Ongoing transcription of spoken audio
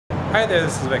Hi there,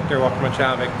 this is Victor. Welcome to my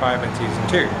channel, Vic 5 and Season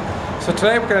 2. So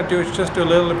today we're going to do is just do a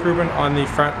little improvement on the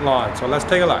front lawn. So let's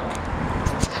take a look.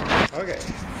 Okay,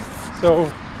 so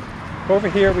over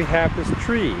here we have this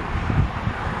tree.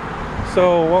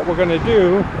 So what we're going to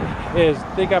do is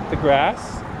dig up the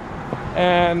grass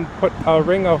and put a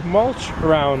ring of mulch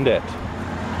around it.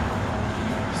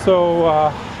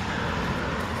 So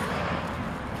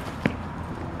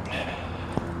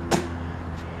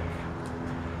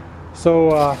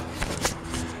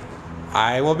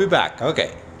I will be back.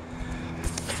 Okay.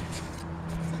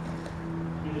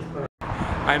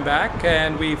 I'm back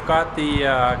and we've got the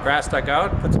grass dug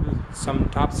out, put some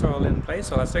topsoil in place,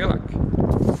 so let's take a look.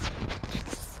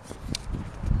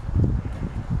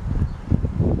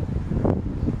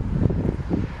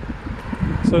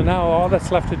 So now all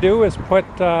that's left to do is put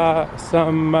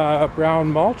some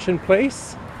brown mulch in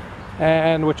place,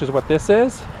 and which is what this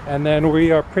is, and then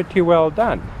we are pretty well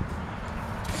done.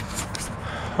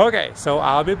 Okay, so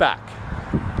I'll be back.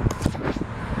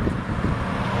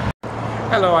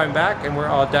 Hello, I'm back and we're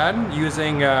all done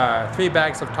using 3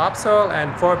 bags of topsoil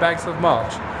and 4 bags of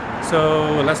mulch.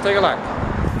 So let's take a look.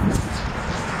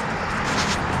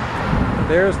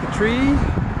 There's the tree.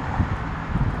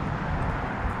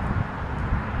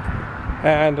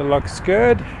 And it looks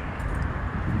good.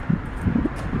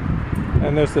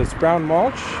 And there's this brown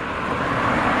mulch.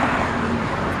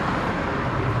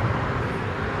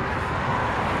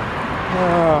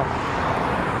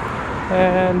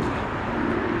 And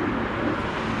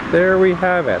there we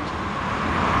have it.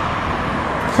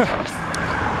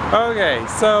 Okay,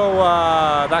 so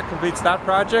that completes that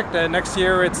project, and next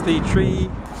year it's the tree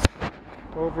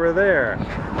over there.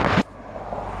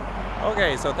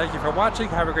 Okay, so thank you for watching,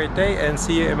 have a great day, and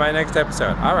see you in my next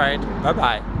episode. Alright,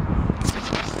 bye-bye.